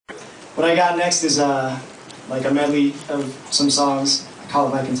What I got next is like a medley of some songs. I call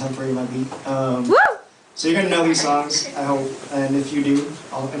it my contemporary medley. So you're gonna know these songs, I hope, and if you do,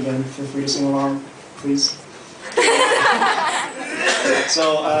 again, feel free to sing along, please.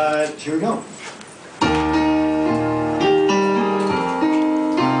 So here we go.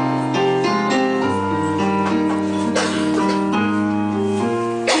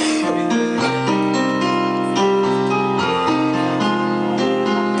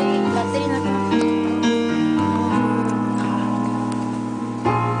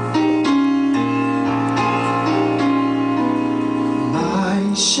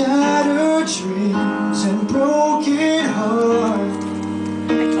 Shattered dreams and broken heart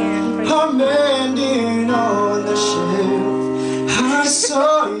are mending on the shelf. I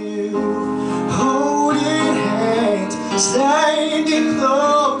saw you holding hands, standing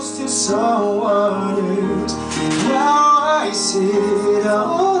close to someone else. Now I sit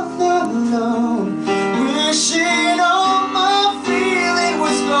all alone, wishing all my feeling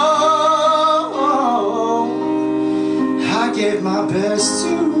was gone. I gave my best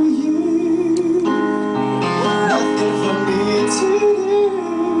to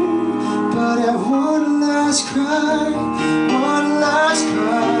one last cry,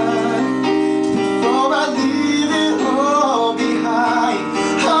 before I leave it all behind.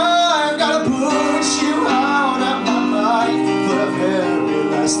 I've gotta push you out of my mind for the very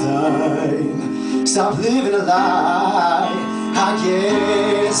last time. Stop living a lie, I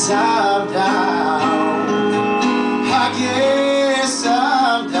guess I'm down. I guess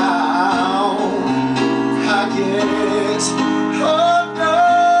I'm down. I guess I'm down.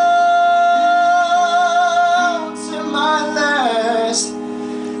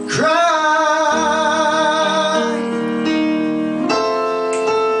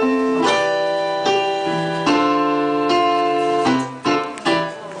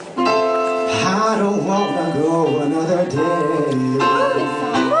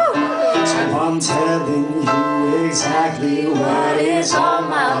 Telling you exactly what is on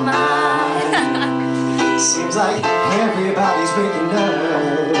my mind. Seems like everybody's breaking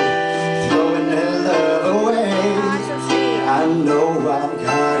up, throwing their love away. I know I've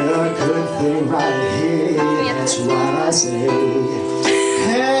got a good thing right here, that's what I say.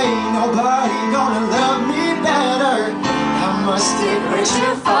 Hey, nobody gonna love me better, I must stick with you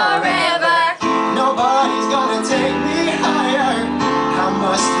forever. Nobody's gonna take me higher, I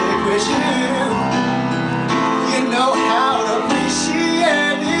must stick with you. You know how to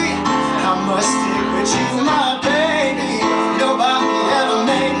appreciate me, I must stick with you, my baby. Nobody ever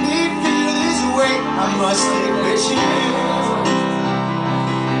made me feel this way, I must stick with you.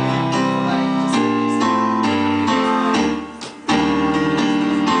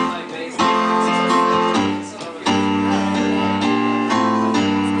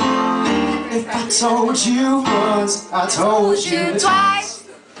 If I told you once, I told you twice.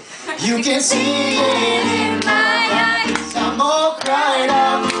 You can see it in my eyes. I'm all cried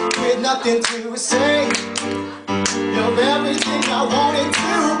out with nothing to say. You're everything I wanted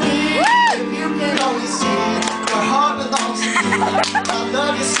to be. If you can only see, your heart belongs to me. I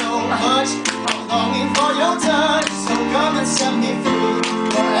love you so much, I'm longing for your touch. So come and set me free,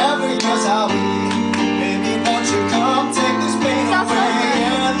 wherever yours I'll be. Baby, won't you come take this pain away?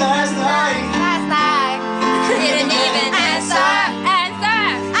 And last night you didn't even answer.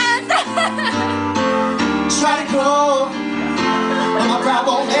 Try to go, but my pride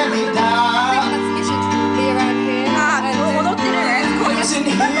won't let me die. I'm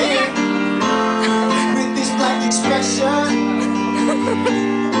sitting here with this blank expression,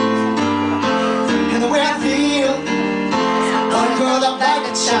 and the way I feel, wanna curl up like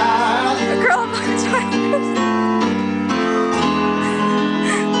a child. Curl up like a child.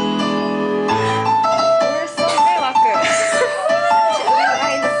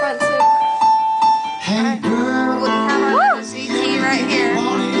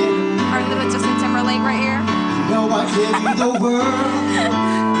 I give you the world,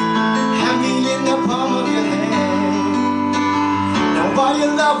 have me in the palm of your hand. Now why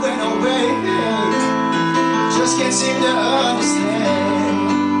your love went away, just can't seem to understand.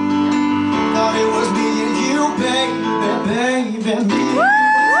 Thought it was me and you, baby, me and you.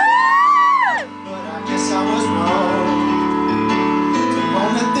 But I guess I was wrong. Don't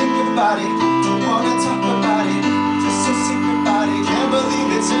wanna think about it, don't wanna talk about it, just so sick about it. Can't believe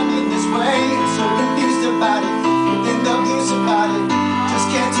it's ending this way, I'm so confused about it. End up news about it, just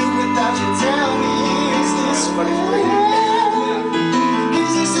can't do without you. Tell me, is this real? Is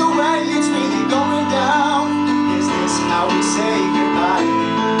this the way it's really going down? Is this how we say goodbye?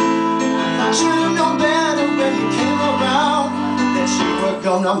 Should've known better when you came around, that you were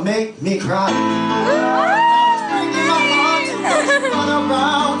gonna gonna make me cry. It's breaking my heart to watch you run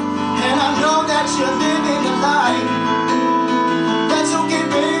around, and I know that you're living a lie. That's okay,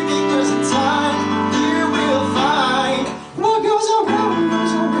 baby, 'cause in time you will find what goes around,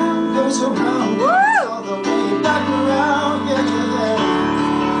 goes around, goes around, goes all the way back around. Yeah, yeah, yeah.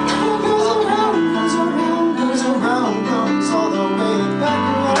 What goes around, goes around, goes around, goes all the way back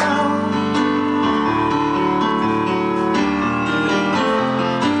around.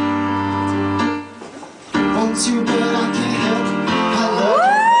 Too bad I can't help it. I love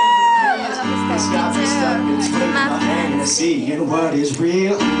you. It's got me stuck between my fantasy and what is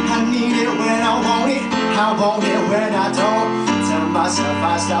real. I need it when I want it. I want it when I don't. Tell myself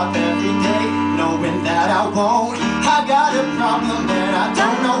I stop every day, knowing that I won't. I got a problem and I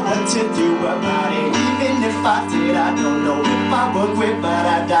don't know what to do about it. Even if I did, I don't know if I would quit, but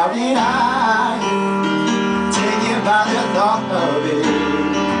I doubt it. I take it by the thought of it.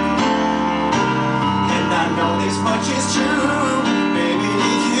 I know this much is true, baby,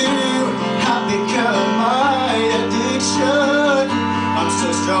 you have become my addiction. I'm so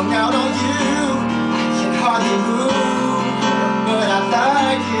strung out on you, I can hardly move, but I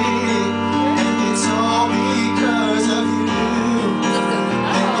like it, and it's all because of you,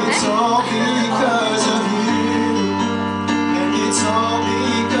 and it's all because of you, and it's all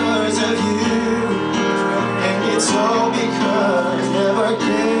because of you, and it's all because never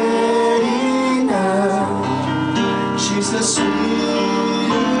getting enough. She's the sweet